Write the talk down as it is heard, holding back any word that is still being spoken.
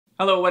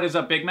Hello, what is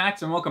up, Big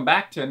Macs, and welcome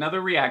back to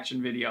another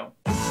reaction video.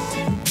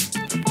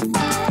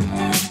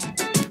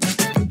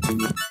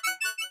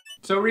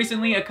 So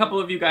recently, a couple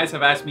of you guys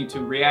have asked me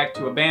to react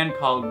to a band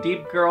called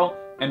Deep Girl,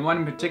 and one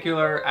in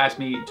particular asked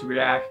me to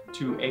react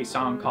to a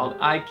song called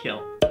I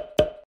Kill.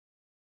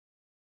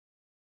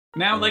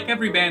 Now, like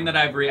every band that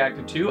I've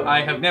reacted to,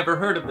 I have never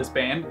heard of this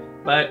band,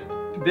 but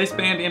this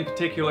band in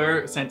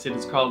particular, since it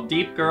is called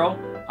Deep Girl,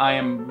 I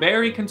am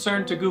very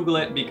concerned to Google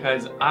it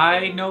because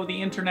I know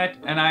the internet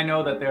and I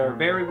know that there are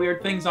very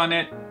weird things on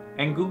it,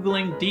 and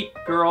Googling Deep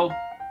Girl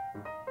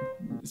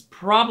is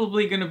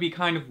probably going to be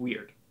kind of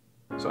weird.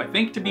 So I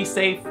think to be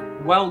safe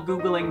while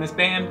Googling this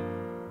band,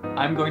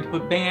 I'm going to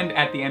put band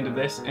at the end of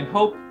this and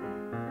hope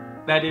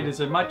that it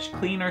is a much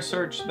cleaner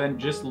search than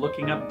just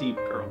looking up Deep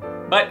Girl.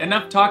 But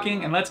enough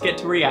talking and let's get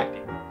to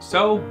reacting.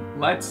 So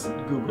let's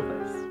Google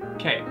this.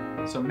 Okay,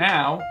 so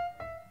now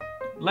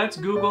let's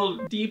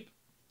Google Deep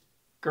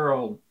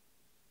Girl.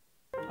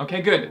 Okay,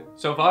 good.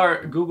 So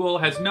far, Google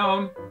has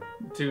known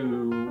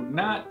to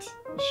not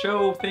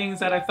show things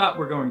that I thought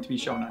were going to be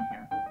shown on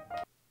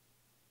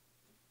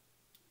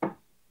here.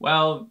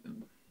 Well,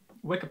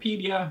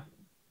 Wikipedia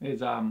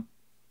is,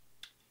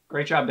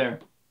 great job there.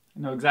 I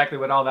know exactly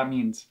what all that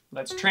means.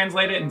 Let's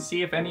translate it and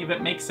see if any of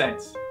it makes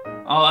sense.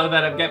 All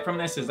that I get from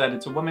this is that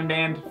it's a woman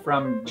band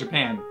from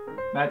Japan.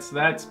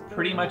 That's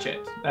pretty much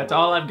it. That's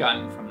all I've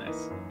gotten from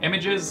this.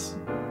 Images,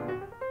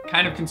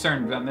 kind of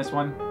concerned on this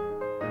one.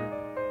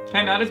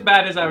 Okay, not as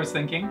bad as I was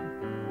thinking.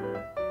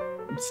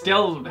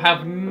 Still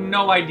have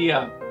no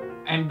idea.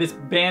 And this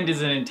band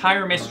is an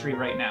entire mystery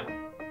right now.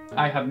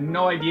 I have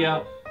no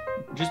idea.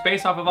 Just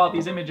based off of all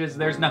these images,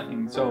 there's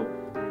nothing. So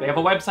they have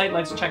a website,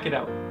 let's check it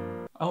out.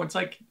 Oh, it's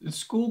like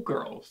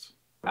schoolgirls.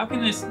 How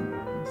can this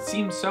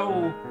seem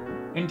so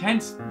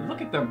intense? Look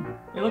at them.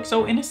 They look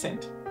so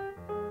innocent.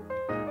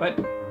 But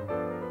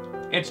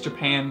it's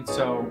Japan,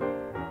 so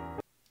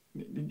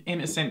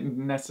innocent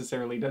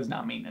necessarily does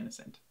not mean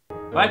innocent.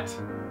 But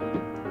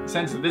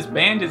since this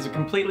band is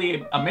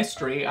completely a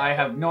mystery, I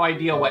have no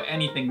idea what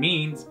anything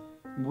means.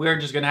 We're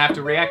just gonna have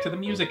to react to the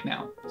music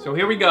now. So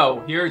here we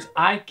go. Here's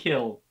I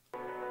Kill.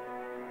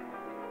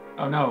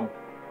 Oh no.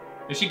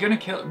 Is she gonna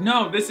kill?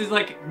 No, this is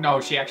like, no,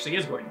 she actually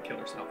is going to kill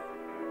herself.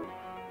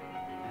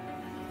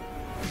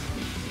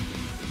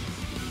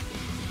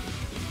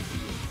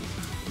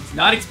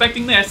 Not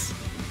expecting this,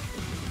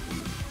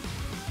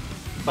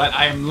 but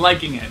I am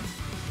liking it.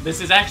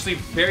 This is actually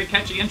very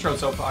catchy intro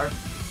so far.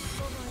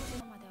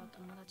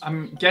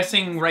 I'm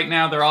guessing right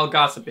now they're all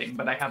gossiping,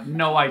 but I have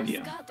no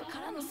idea.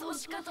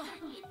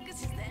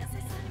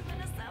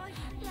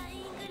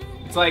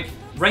 It's like,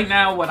 right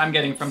now what I'm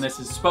getting from this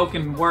is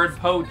spoken word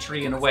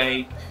poetry in a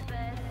way.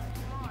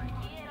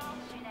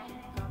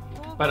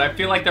 But I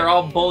feel like they're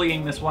all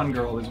bullying this one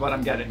girl is what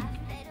I'm getting.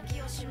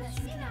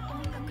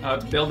 Oh,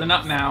 it's building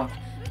up now.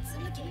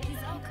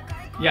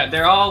 Yeah,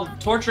 they're all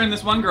torturing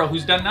this one girl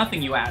who's done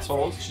nothing, you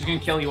assholes. She's gonna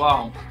kill you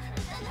all.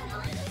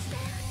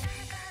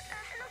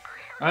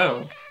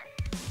 Oh.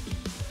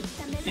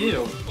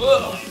 Ew.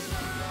 Ugh.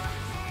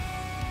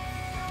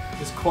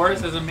 This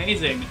chorus is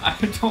amazing. I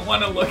don't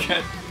want to look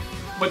at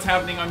what's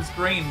happening on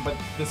screen, but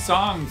the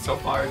song so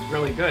far is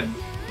really good.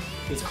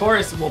 This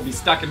chorus will be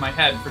stuck in my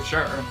head for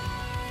sure.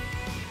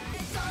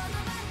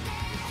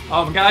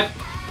 Oh my god.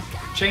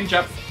 Change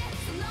up.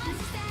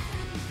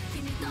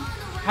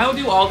 How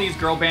do all these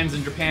girl bands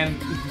in Japan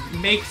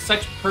make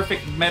such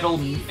perfect metal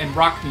and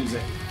rock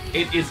music?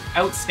 It is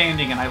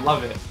outstanding and I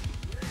love it.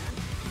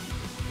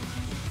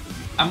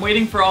 I'm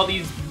waiting for all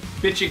these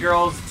bitchy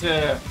girls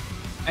to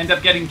end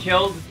up getting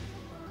killed,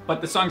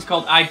 but the song's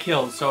called I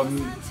Kill, so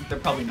they're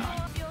probably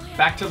not.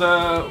 Back to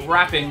the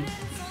rapping.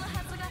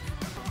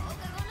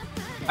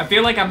 I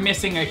feel like I'm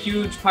missing a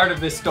huge part of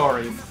this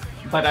story,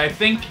 but I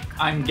think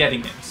I'm getting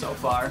it so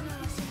far.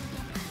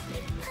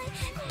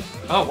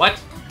 Oh,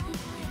 what?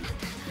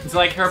 It's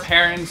like her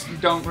parents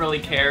don't really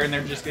care and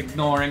they're just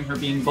ignoring her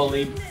being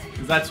bullied.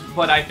 That's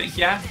what I think,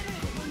 yeah?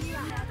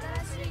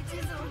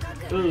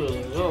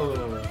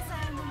 Ugh.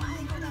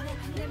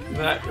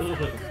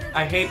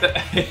 I hate that. I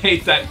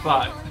hate that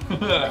thought.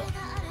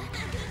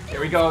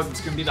 Here we go. It's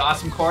gonna be the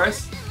awesome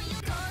chorus.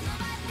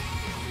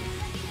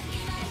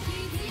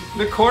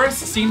 The chorus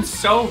seems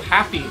so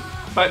happy,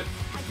 but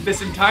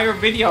this entire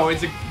video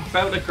is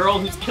about a girl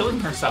who's killing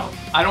herself.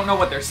 I don't know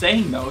what they're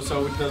saying though,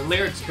 so the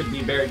lyrics could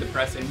be very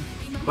depressing.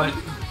 But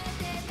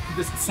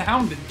this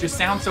sound just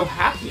sounds so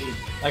happy.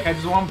 Like I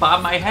just want to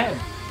bob my head.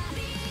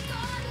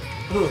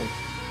 Ugh.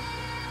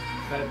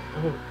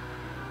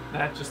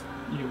 That just,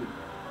 you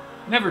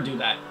never do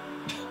that.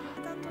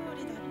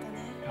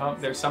 Oh,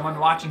 there's someone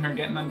watching her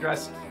getting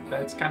undressed.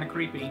 That's kind of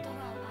creepy.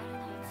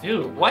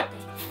 Ew, what?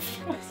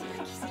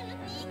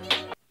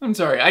 I'm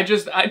sorry, I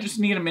just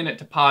need a minute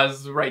to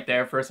pause right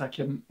there for a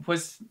second.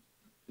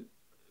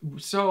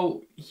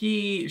 So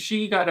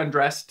she got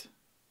undressed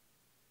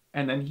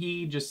and then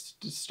he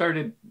just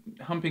started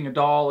humping a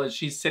doll as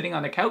she's sitting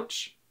on the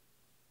couch.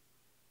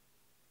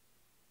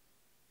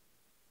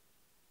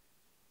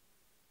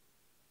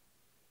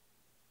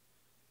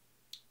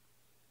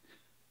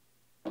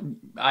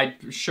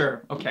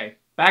 Sure, okay.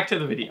 Back to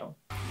the video.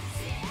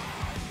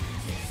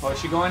 Oh, is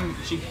she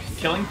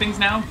killing things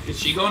now? Is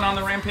she going on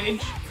the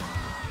rampage?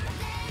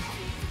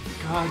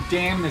 God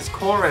damn this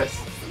chorus.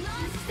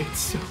 It's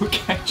so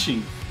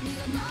catchy.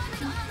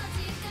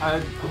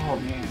 Oh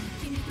man.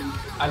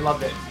 I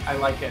love it. I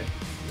like it.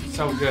 It's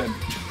so good.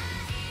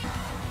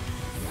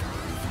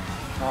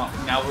 Oh,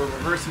 now we're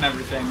reversing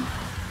everything.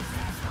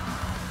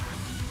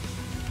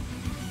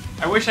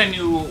 I wish I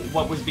knew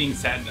what was being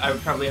said. I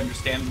would probably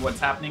understand what's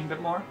happening a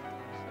bit more.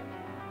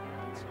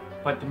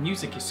 But the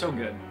music is so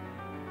good.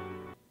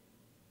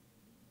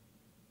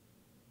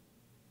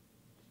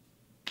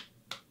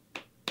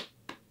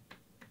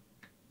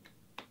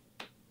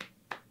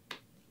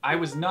 I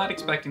was not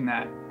expecting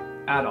that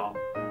at all.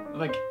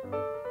 Like,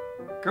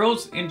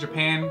 girls in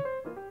Japan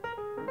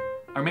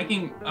are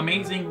making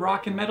amazing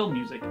rock and metal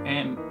music,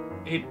 and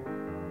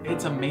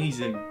it's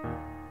amazing.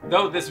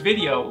 Though this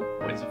video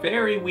was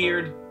very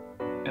weird,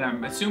 and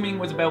I'm assuming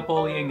was about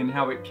bullying and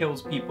how it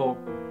kills people,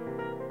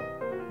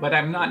 but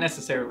I'm not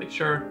necessarily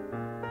sure.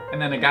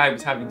 And then a guy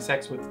was having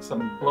sex with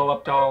some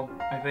blow-up doll,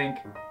 I think.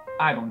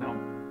 I don't know.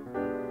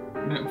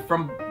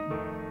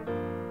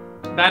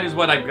 That is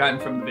what I've gotten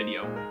from the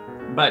video.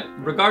 But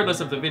regardless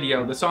of the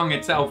video, the song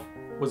itself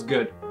was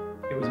good.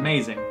 It was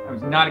amazing. I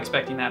was not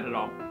expecting that at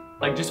all.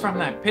 Like, just from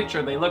that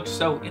picture, they looked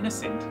so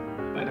innocent.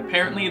 But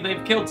apparently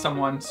they've killed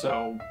someone,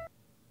 so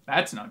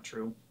that's not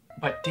true.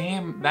 But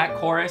damn, that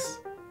chorus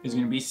is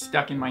gonna be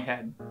stuck in my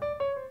head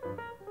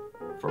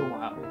for a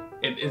while.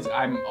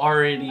 I'm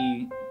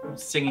already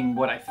singing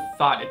what I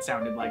thought it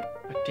sounded like,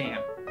 but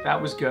damn,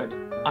 that was good.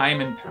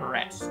 I'm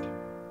impressed.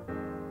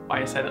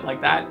 Why I said it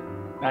like that?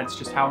 That's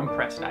just how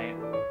impressed I am.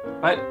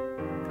 But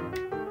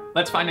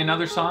let's find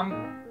another song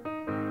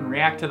and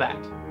react to that.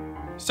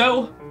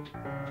 So,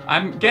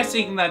 I'm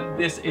guessing that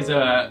this is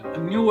a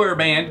newer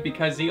band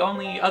because the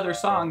only other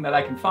song that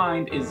I can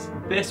find is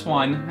this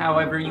one,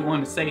 however you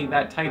want to say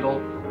that title,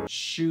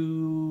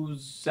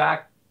 Shuzakawa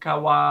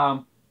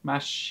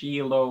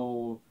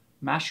Mashiro.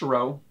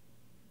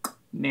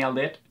 Nailed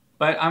it.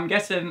 But I'm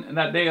guessing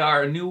that they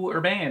are a newer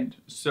band,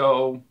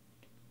 so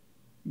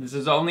this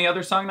is the only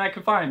other song that I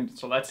can find,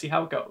 so let's see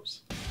how it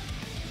goes.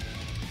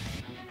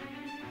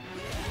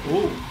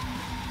 Ooh.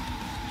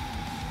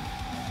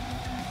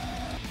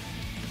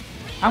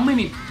 How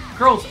many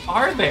girls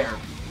are there?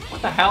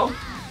 What the hell?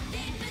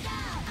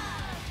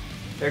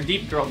 They're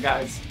deep girl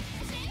guys.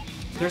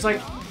 There's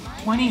like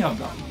 20 of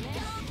them.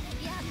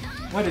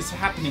 What is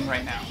happening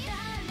right now?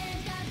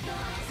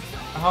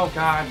 Oh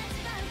god.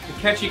 The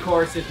catchy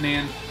choruses,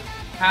 man.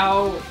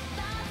 How...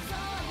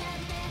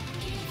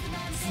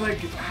 It's like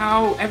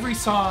how every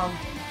song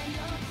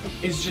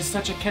is just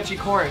such a catchy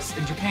chorus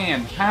in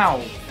Japan.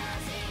 How?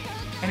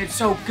 And it's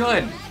so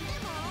good.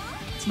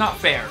 It's not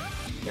fair.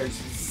 There's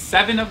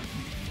seven of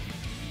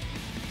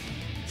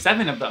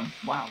them.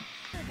 Wow.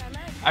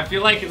 I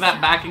feel like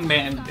that backing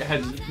band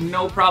has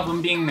no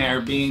problem being there,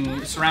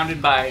 being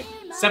surrounded by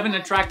 7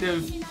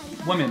 attractive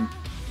women.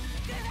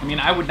 I mean,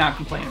 I would not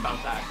complain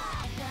about that.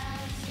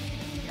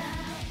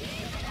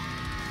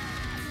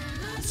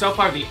 So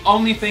far, the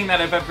only thing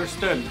that I've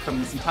understood from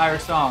this entire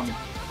song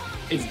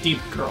is Deep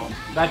Girl.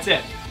 That's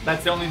it.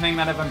 That's the only thing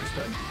that I've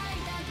understood.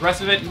 The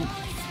rest of it,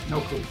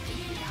 no clue.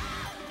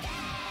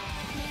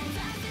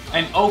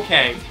 And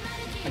okay,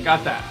 I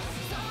got that.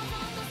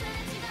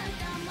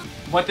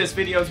 What this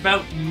video is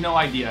about, no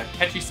idea.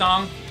 Catchy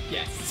song?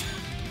 Yes.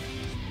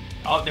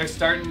 Oh, they're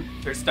starting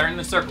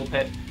the circle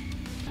pit.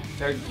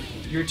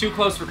 You're too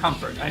close for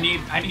comfort. I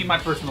need my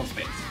personal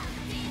space.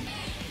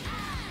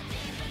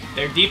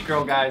 They're deep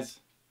girl guys.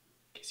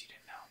 In case you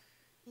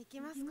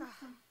didn't know.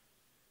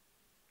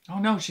 Oh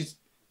no,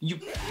 you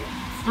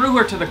threw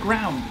her to the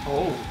ground.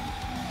 Oh.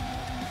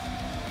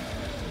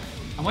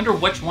 I wonder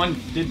which one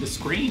did the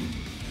scream.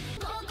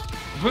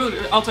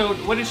 Also,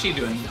 what is she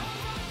doing?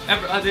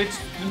 The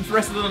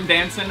rest of them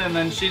dancing, and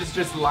then she's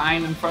just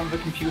lying in front of the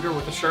computer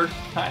with a shirt?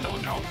 I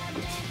don't know.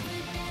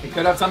 It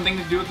could have something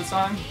to do with the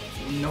song?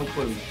 No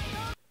clue.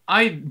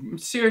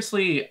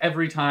 Seriously,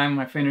 every time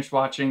I finish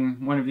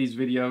watching one of these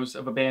videos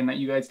of a band that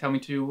you guys tell me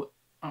to,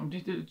 I'm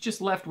just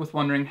left with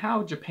wondering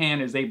how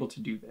Japan is able to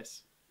do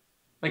this.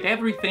 Like,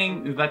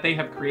 everything that they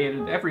have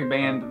created, every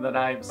band that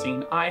I've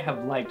seen, I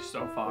have liked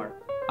so far.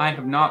 I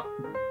have not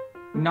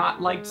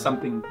liked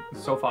something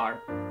so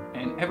far.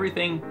 And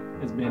everything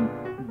has been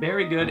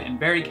very good and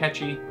very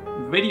catchy.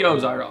 The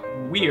videos are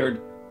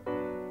weird,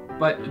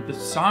 but the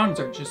songs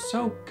are just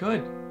so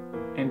good.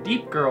 And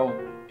Deep Girl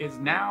is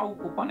now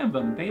one of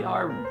them. They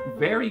are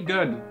very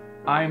good.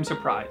 I am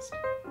surprised.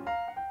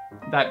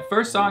 That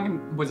first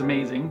song was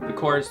amazing. The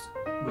chorus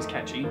was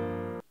catchy.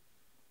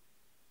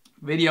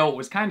 Video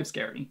was kind of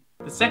scary.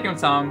 The second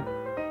song,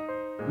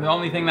 the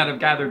only thing that I've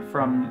gathered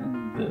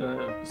from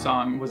the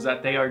song was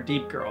that they are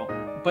Deep Girl,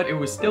 but it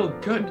was still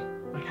good.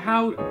 Like,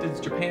 how does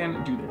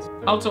Japan do this?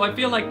 Also, I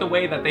feel like the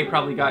way that they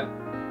probably got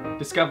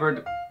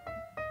discovered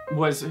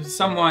was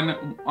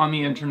someone on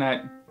the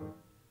internet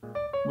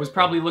was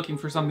probably looking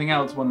for something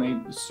else when they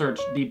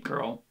searched Deep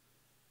Girl.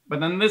 But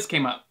then this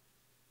came up.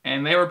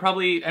 and they were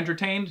probably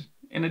entertained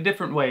in a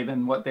different way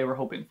than what they were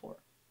hoping for.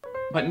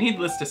 But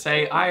needless to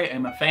say, I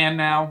am a fan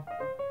now.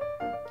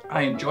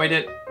 I enjoyed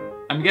it.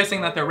 I'm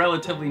guessing that they're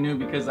relatively new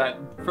because that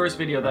first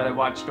video that I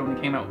watched only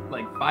came out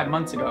like 5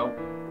 months ago.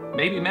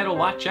 Baby Metal,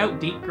 watch out,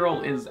 Deep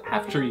Girl is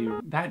after you.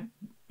 That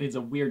is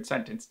a weird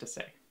sentence to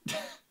say.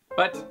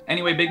 But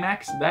anyway, Big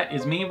Macs, that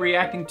is me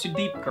reacting to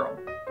Deep Girl.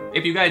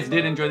 If you guys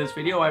did enjoy this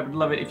video, I would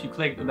love it if you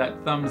clicked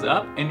that thumbs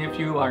up, and if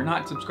you are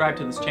not subscribed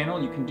to this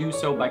channel, you can do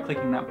so by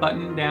clicking that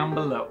button down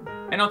below.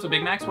 And also,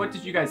 Big Macs, what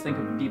did you guys think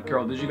of Deep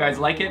Girl? Did you guys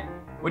like it?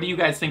 What do you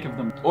guys think of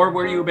them? Or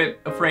were you a bit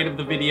afraid of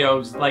the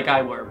videos like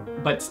I were,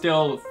 but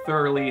still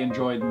thoroughly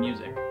enjoyed the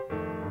music?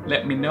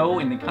 Let me know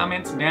in the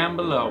comments down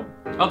below.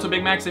 Also,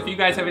 Big Macs, if you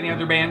guys have any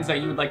other bands that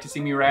you would like to see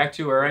me react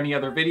to, or any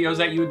other videos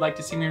that you would like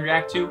to see me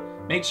react to,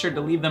 make sure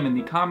to leave them in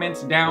the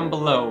comments down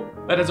below.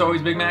 But as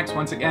always, Big Macs,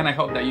 once again, I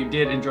hope that you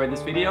did enjoy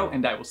this video,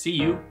 and I will see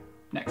you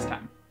next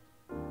time.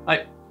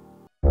 Bye.